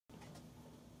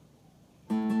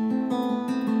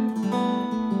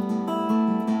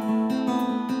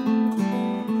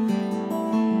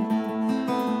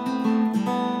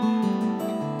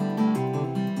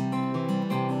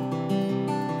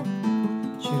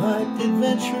liked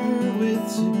adventure with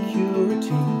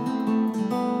security,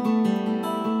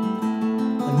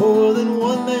 and more than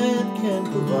one man can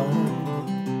provide.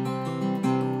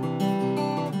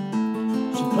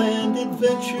 She planned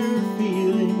adventure,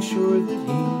 feeling sure that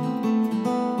he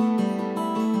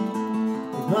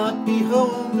would not be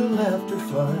home till after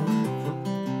 5.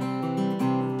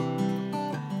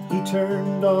 He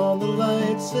turned on the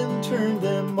lights and turned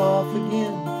them off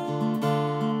again.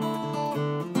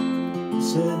 He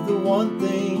said the one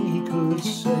thing he could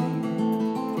say: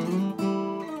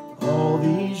 all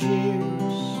these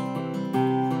years,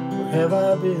 where have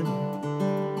I been?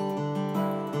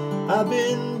 I've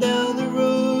been down the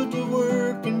road to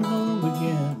work and home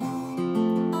again.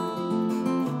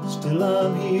 Still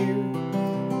I'm here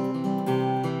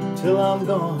till I'm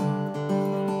gone.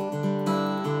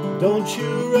 Don't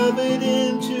you rub it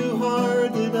in too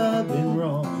hard that I've been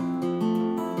wrong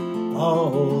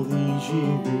all these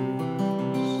years.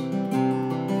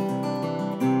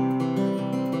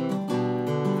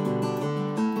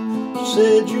 She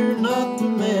said you're not the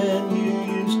man you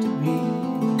used to be.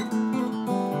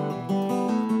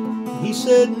 He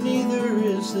said neither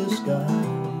is this guy.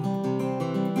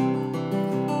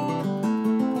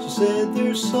 She said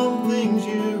there's some things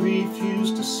you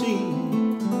refuse to see,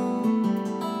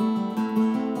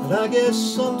 but I guess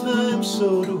sometimes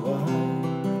so do I.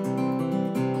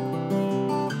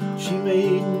 She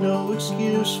made no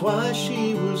excuse why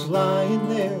she was lying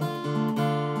there.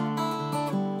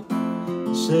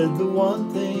 Said the one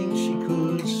thing she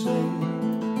could say: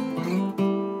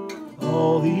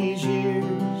 all these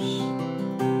years,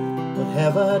 what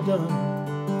have I done?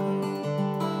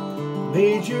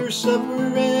 Made your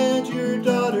supper and your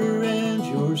daughter and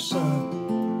your son.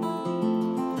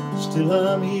 Still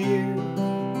I'm here,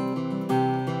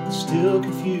 still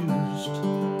confused,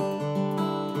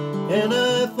 and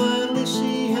I finally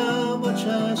see how much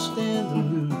I stand to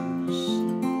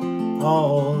lose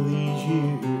all these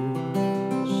years.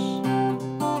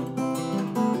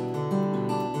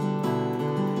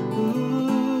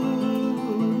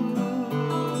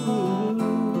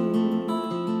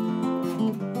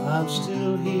 I'm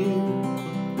still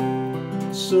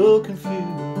here, so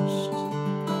confused,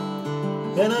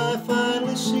 and I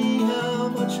finally see how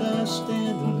much I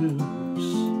stand to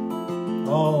lose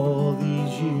all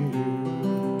these years.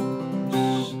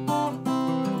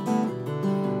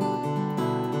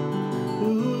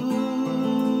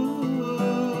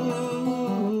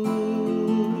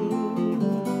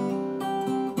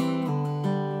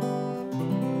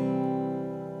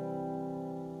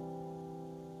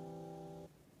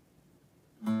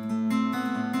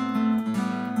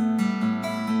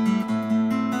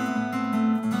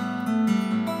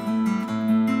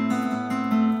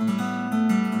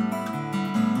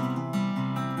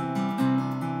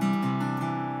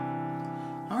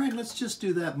 Let's just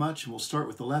do that much, and we'll start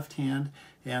with the left hand.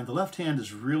 And the left hand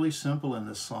is really simple in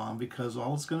this song because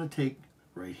all it's going to take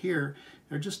right here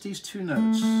are just these two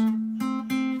notes.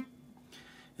 And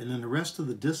then the rest of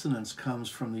the dissonance comes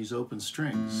from these open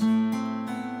strings.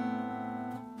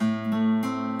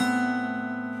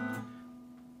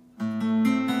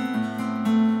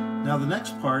 Now the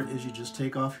next part is you just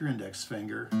take off your index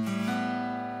finger,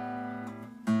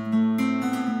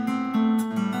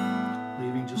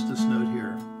 leaving just this note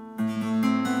here.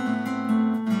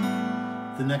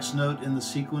 The next note in the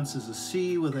sequence is a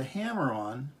C with a hammer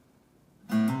on.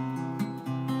 And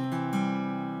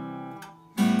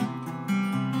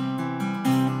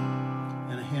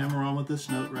a hammer on with this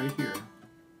note right here.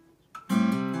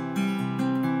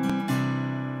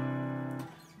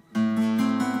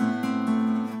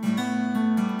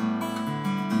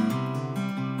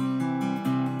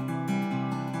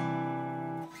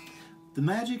 The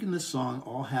magic in this song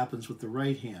all happens with the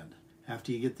right hand.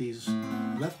 After you get these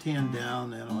left hand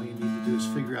down, and all you need to do is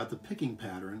figure out the picking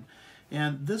pattern.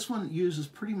 And this one uses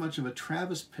pretty much of a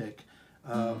Travis pick,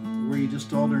 where you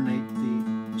just alternate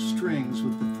the strings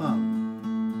with the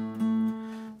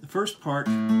thumb. The first part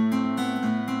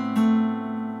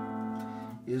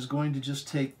is going to just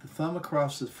take the thumb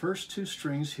across the first two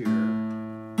strings here,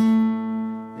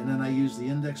 and then I use the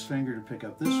index finger to pick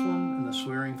up this one and the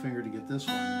swearing finger to get this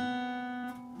one.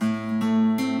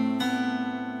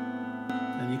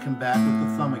 Come back with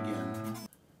the thumb again.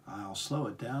 I'll slow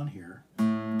it down here.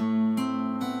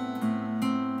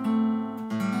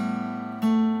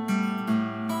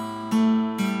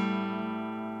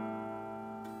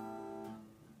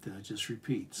 Then it just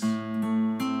repeats.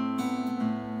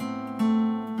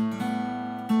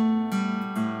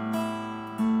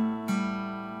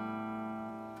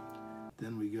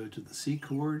 Then we go to the C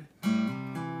chord.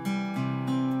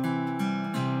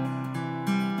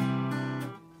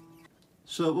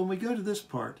 So when we go to this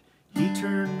part, he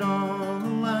turned on the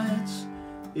lights,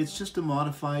 it's just a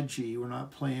modified G. We're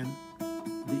not playing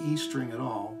the E string at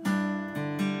all,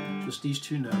 just these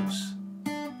two notes.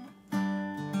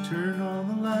 Turn on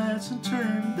the lights and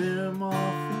turn them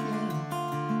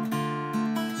off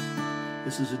again.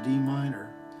 This is a D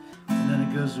minor. And then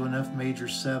it goes to an F major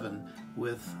 7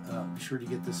 with, be sure to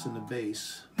get this in the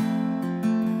bass.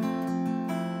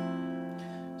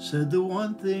 Said the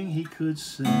one thing he could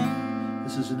say.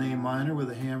 This is an A minor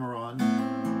with a hammer on.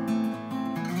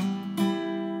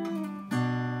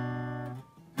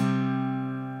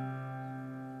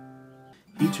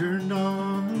 He turned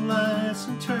on the lights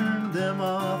and turned them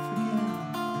off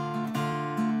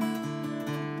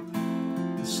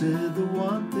again. He said the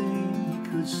one thing he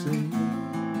could say.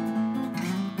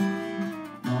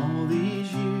 All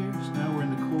these years, now we're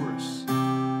in the chorus.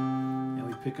 And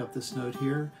we pick up this note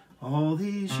here. All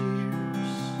these years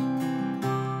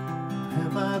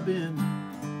have I been.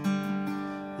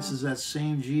 This is that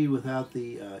same G without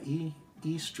the E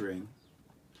string.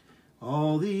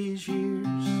 All these years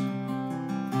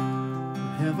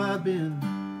have I been.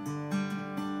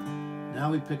 Now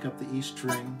we pick up the E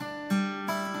string.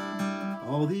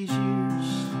 All these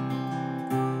years,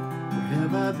 where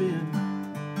have I been?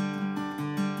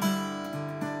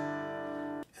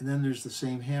 And then there's the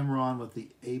same hammer on with the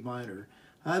A minor.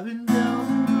 I've been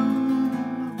down the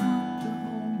road to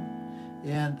home.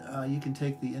 And you can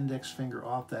take the index finger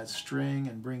off that string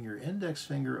and bring your index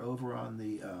finger over on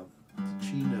the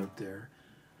G note there.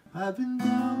 I've been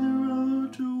down the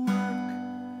road to work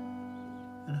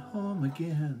and home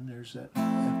again. There's that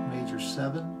F major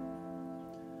 7.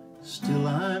 Still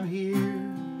I'm here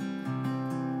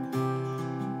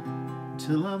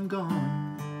till I'm gone.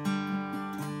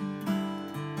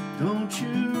 Don't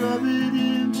you rub it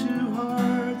in too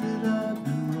hard that I've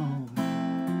been wrong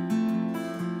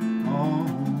all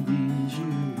these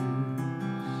years.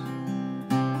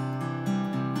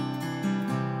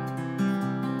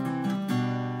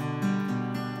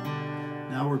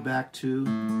 Now we're back to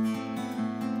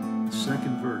the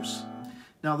second verse.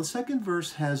 Now the second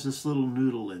verse has this little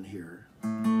noodle in here.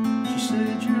 She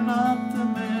said, you're not the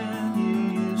man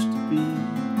you used to be.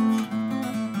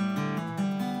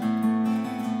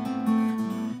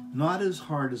 Not as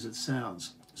hard as it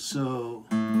sounds. So,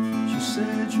 she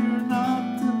said, you're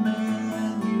not the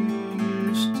man you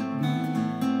used to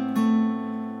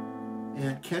be.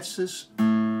 And catch this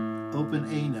open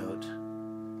A note.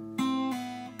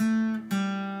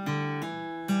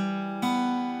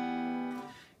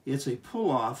 It's a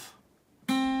pull-off.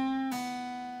 She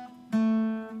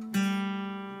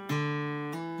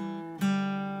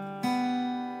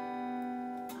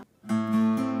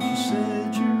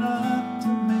said, you're not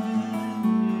the man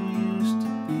you used to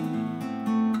be.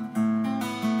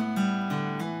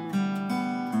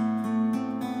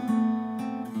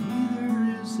 Neither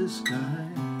is this guy.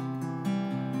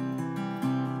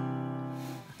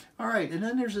 All right, and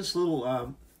then there's this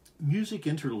little music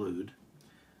interlude.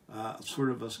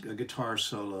 Sort of a guitar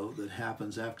solo that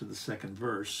happens after the second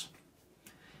verse.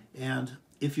 And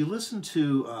if you listen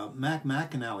to Mac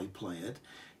Macanally play it,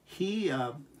 he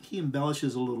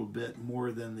embellishes a little bit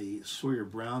more than the Sawyer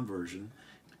Brown version.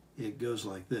 It goes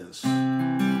like this.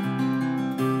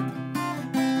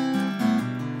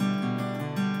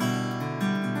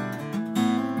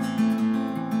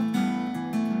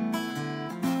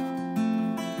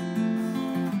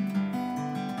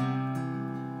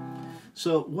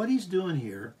 So what he's doing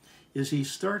here is he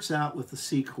starts out with the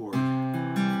C chord,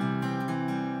 and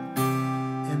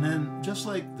then just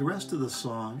like the rest of the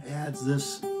song adds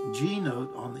this G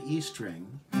note on the E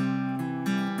string,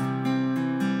 and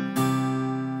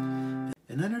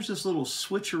then there's this little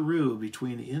switcheroo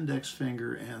between the index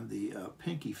finger and the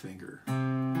pinky finger.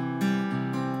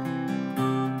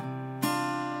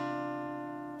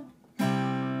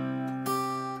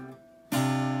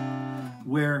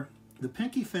 Where the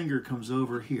pinky finger comes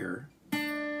over here,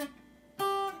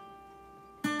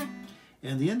 and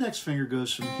the index finger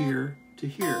goes from here to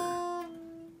here.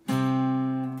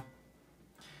 And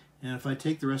if I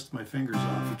take the rest of my fingers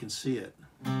off, you can see it.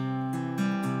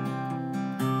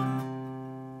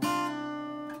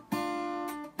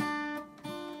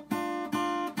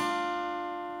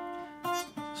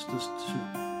 Just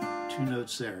two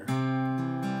notes there.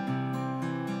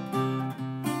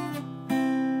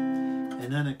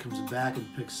 And then it comes back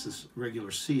and picks this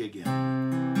regular C again.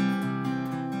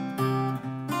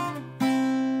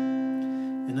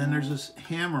 And then there's this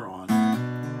hammer on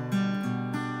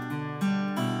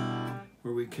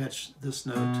where we catch this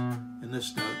note and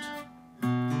this note.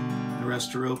 The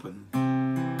rest are open.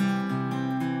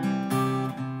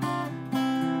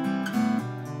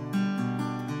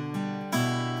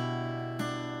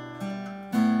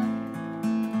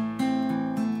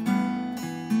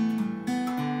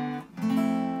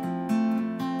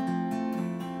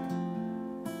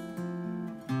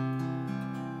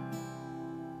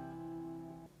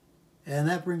 And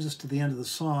that brings us to the end of the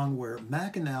song, where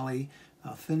Macanally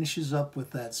finishes up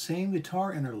with that same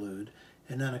guitar interlude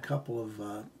and then a couple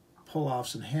of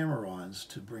pull-offs and hammer-ons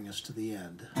to bring us to the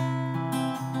end.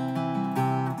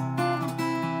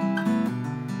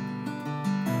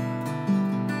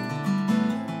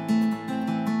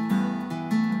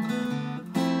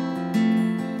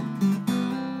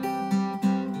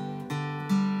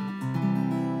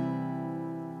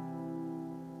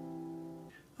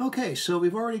 Okay, so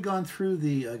we've already gone through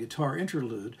the guitar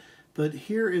interlude, but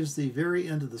here is the very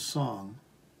end of the song.